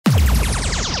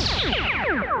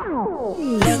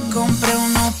Le compré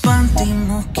unos panty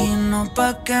mosquinos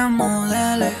pa' que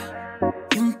modele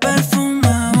y un perfume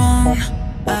bon,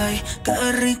 ay,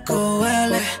 qué rico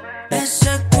huele. Ese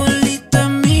culito es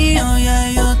mío, ya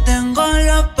yo tengo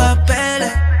los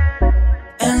papeles.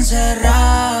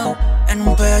 Encerrado en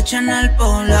un pecho en el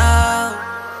Poblado.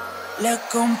 Le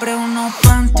compré unos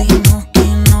panty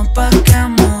mosquinos pa' que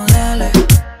modele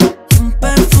y un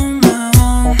perfume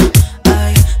bon,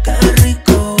 ay, qué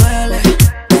rico huele.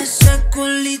 Ese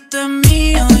culito es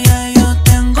mío, ya yo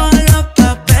tengo los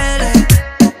papeles.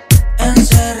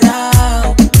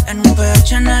 Encerrado en un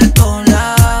pecho en el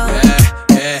Poblado.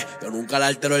 Yo nunca le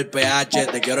altero el pH.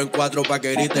 Te quiero en 4 pa'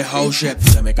 que grites oh shit.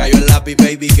 Se me cayó el lápiz,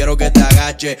 baby, quiero que te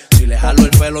agache. Si le jalo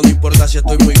el pelo, no importa si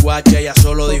estoy muy guache. Ella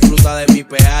solo disfruta de mi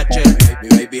pH. Mi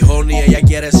baby honey, ella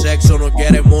quiere sexo, no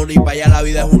quiere money. Pa' allá la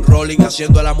vida es un rolling,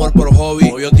 haciendo el amor por hobby.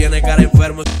 Novio tiene cara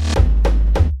enfermo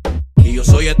y yo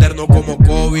soy eterno como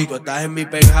Kobe. Tú estás en mi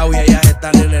penthouse y ellas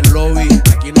están en el lobby.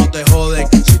 Aquí no te joden,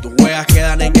 si tus juegas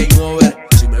quedan en game over.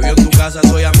 Si me veo en tu casa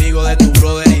soy amigo de tu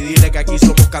brother. Y dile que aquí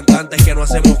somos cantantes que no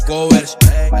hacemos covers.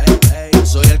 Yo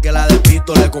soy el que la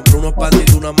despisto. Le compré unos panties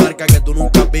de una marca que tú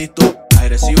nunca has visto.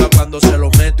 Agresiva cuando se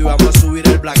los meto y vamos a subir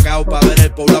el blackout pa' ver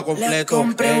el Poblado completo. Le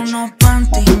compré unos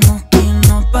panties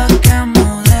mosquinos pa' que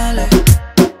modele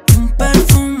y un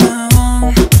perfume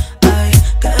bon, ay,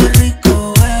 qué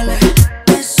rico huele.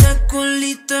 Ese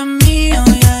culito es mío,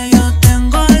 ya yo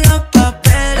tengo los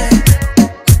papeles.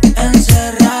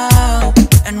 Encerrado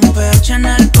en un pecho en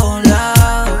el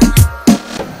Poblado.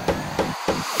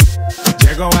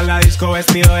 Llego a la disco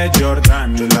vestido de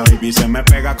Jordan y la baby se me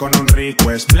pega con un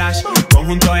rico splash.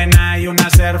 Conjunto en y una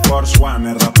Air Force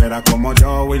One. Es rapera como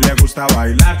yo y le gusta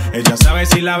bailar. Ella sabe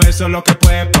si la beso lo que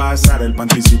puede pasar. El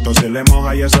panticito se le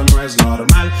moja y eso no es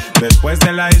normal. Después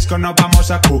de la disco nos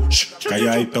vamos a Kush.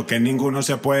 Calladito que ninguno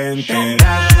se puede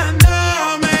enterar.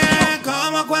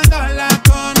 Como cuando la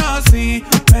conocí,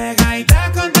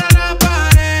 pegadita contra la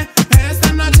pared.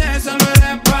 Esta noche solo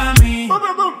eres pa' mí.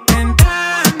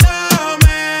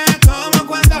 Tentándome como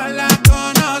cuando la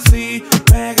conocí,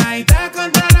 pegadita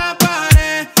contra la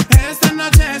pared. Esta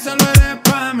noche solo eres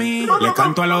pa' mí. Le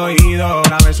canto al oído,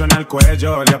 la beso en el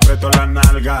cuello, le aprieto la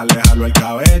nalga, le jalo el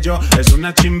cabello. Es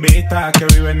una chimbita que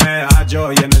vive en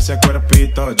Medallo y en ese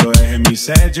cuerpito yo dejé mi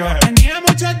sello. Tenía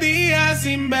muchos días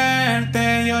sin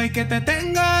verte y hoy que te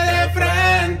tengo de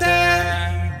frente,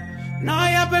 no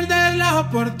voy a perder la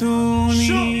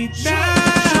oportunidad.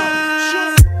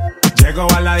 Llego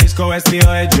a la disco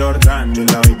vestido de Jordan y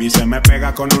la baby se me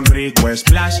pega con un rico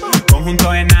splash.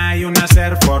 Conjunto en y una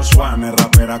Air Force One. Es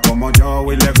rapera como yo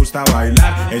y le gusta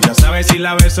bailar. Ella sabe si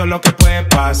la beso lo que puede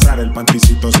pasar. El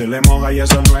panticito se le moja y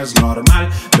eso no es normal.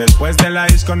 Después de la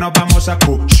disco nos vamos a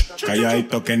Kush.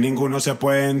 Calladito que ninguno se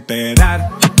puede enterar.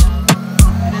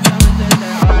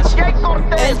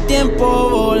 El tiempo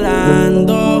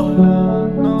volando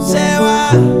se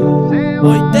va.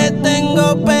 Hoy te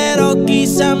tengo, pero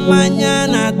quizás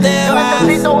mañana te vas.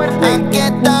 ¿A qué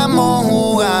estamos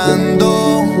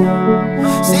jugando?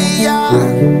 Si ya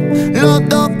los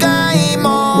dos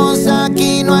caímos,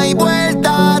 aquí no hay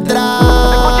vuelta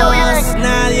atrás.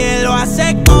 Nadie lo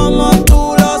hace como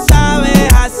tú lo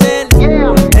sabes hacer.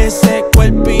 Ese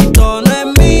cuerpito no es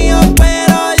mío,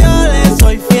 pero yo le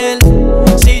soy fiel.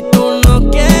 Si tú no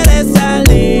quieres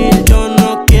salir, yo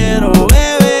no quiero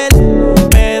beber.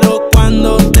 Pero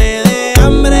cuando te dé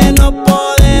hambre no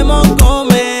podemos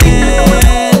comer.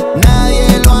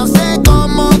 Nadie lo hace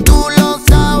como tú lo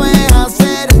sabes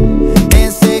hacer.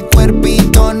 Ese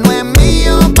cuerpito no es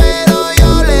mío, pero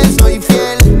yo le soy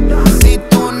fiel. Si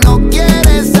tú no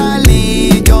quieres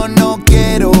salir, yo no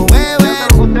quiero beber.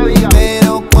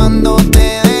 Pero cuando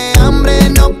te dé hambre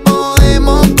no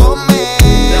podemos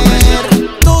comer.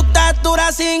 Tu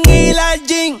estatura sin ir al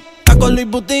gym, está con Luis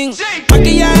Butín.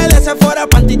 Maquillaje de Sephora,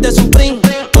 panty de Supreme.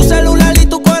 Tu celular y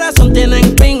tu corazón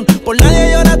tienen pin. Por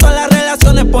nadie llora, todas las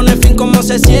relaciones pone fin. ¿Cómo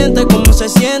se siente? ¿Cómo se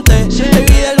siente?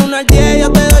 Baby, del 1 al 10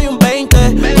 yo te doy un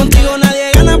 20. Contigo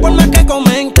nadie gana por más que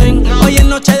comenten. Hoy es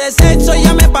noche de sexo y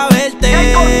llame pa' verte.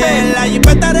 En la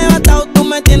jipeta arrebatado, tú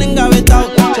me tienes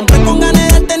engavetado. Siempre con ganas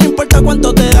de darte, no importa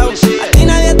cuánto te da. A ti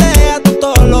nadie te deja, tú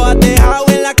todo lo has dejado.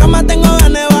 En la cama tengo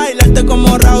ganas de bailarte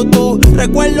como Raúl. Tu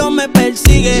recuerdo me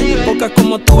persigue, porque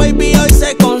como tu baby hoy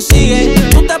se consigue.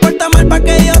 Tú te portas mal pa'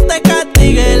 que Dios te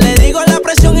castigue. Le digo la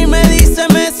presión y me dice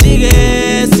me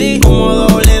sigue. Sí, como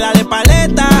doble, dale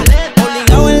paleta.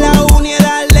 Obligado en la uni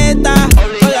era atleta.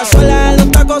 Con la suela de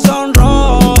los tacos son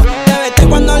rojos. Te vete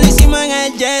cuando lo hicimos en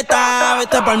el Jetta.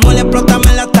 Vete pa'l mole,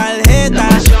 explótame la tarjeta.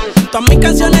 Todas mis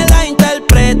canciones las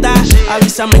interpreta.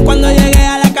 Avísame cuando llegue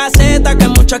a la caseta, que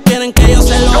muchos quieren que yo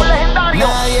se lo.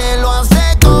 Nadie lo hace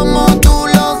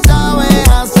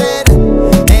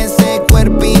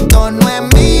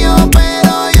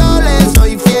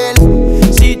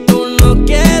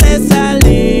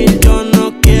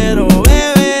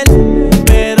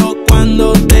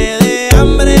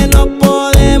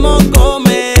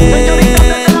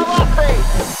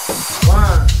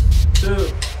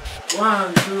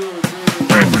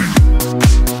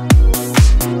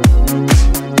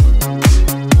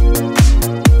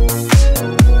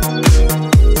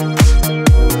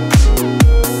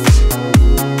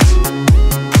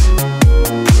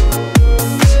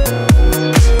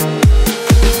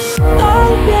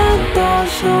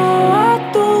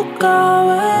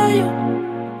bello.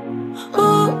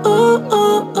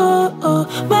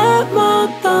 Me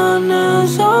matan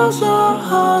esos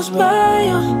ojos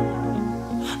bellos.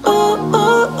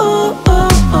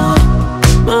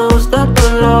 Me gusta tu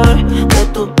olor, de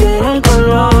tu piel el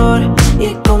color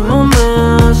y cómo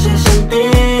me hace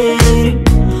sentir.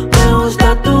 Me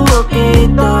gusta tu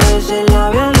boquita, ese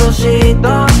labial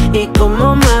rosita y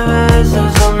cómo me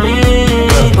besas a mí.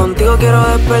 Contigo quiero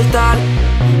despertar,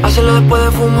 hacerlo después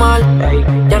de fumar.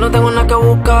 Ya no tengo nada que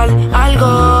buscar,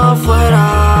 algo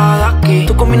fuera de aquí.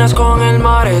 Tú combinas con el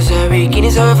mar, ese bikini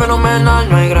se ve fenomenal.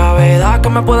 No hay gravedad que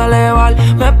me pueda elevar,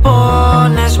 me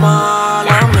pones mal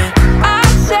a mí.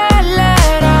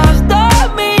 Aceleras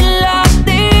todos mis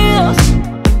latidos,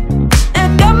 es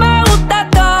que me gusta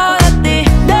todo de ti.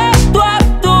 De tú a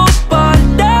tu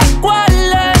parte, ¿cuál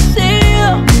he sido?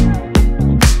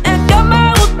 Es que me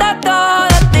gusta todo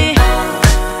de ti.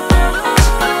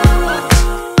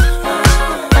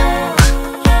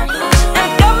 Es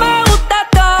que me gusta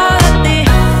todo de ti.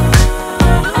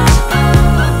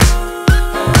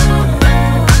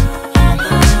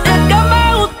 Es que me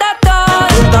gusta todo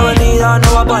de ti. Esta avenida no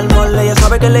va pa'l mole, ella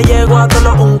sabe que le llego a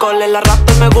todos un cole. La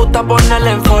raptor me gusta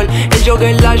ponerle en fall, el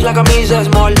jogger large, la camisa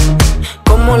small.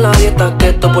 Como la dieta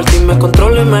keto, por ti me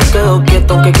controlo y me quedo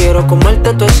quieto. Aunque quiero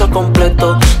comerte todo eso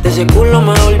completo, de ese culo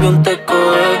me volvió un teco.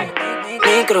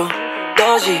 Micro,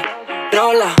 dosis,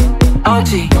 rola,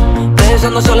 oxi,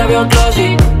 besando solo veo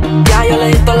glossy. Ya yo le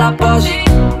di toda la posi.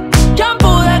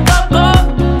 Shampoo de coco,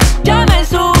 ya me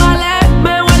subale,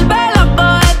 me vuelve loco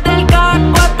desde el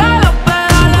casco hasta los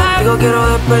pedales. Digo quiero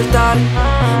despertar,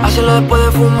 hacerlo después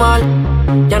de fumar.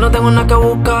 Ya no tengo nada que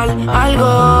buscar,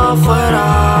 algo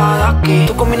fuera de aquí.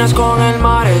 Tú combinas con el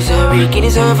mar, ese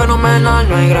bikini se ve fenomenal.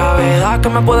 No hay gravedad que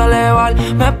me pueda elevar,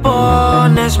 me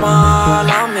pones mal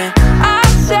a mí.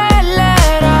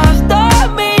 Aceleras todos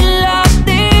mis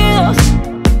latidos,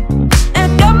 es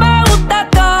que me gusta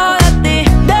todo de ti.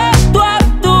 De tú a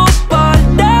tu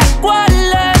parte, ¿cuál he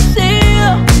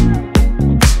sido?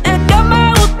 Es que me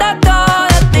gusta todo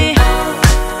de ti.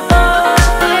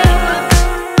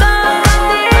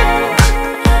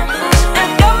 Es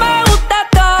que me gusta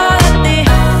todo de ti.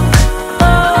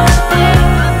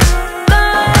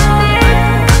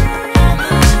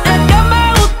 Es que me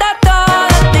gusta todo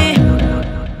de ti.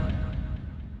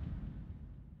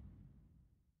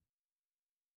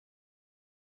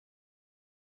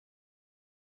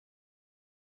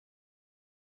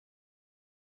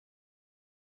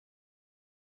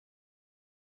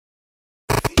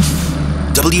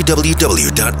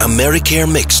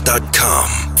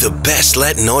 www.americaremix.com. The best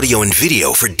Latin audio and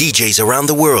video for DJs around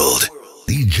the world.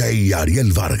 DJ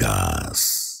Ariel Vargas.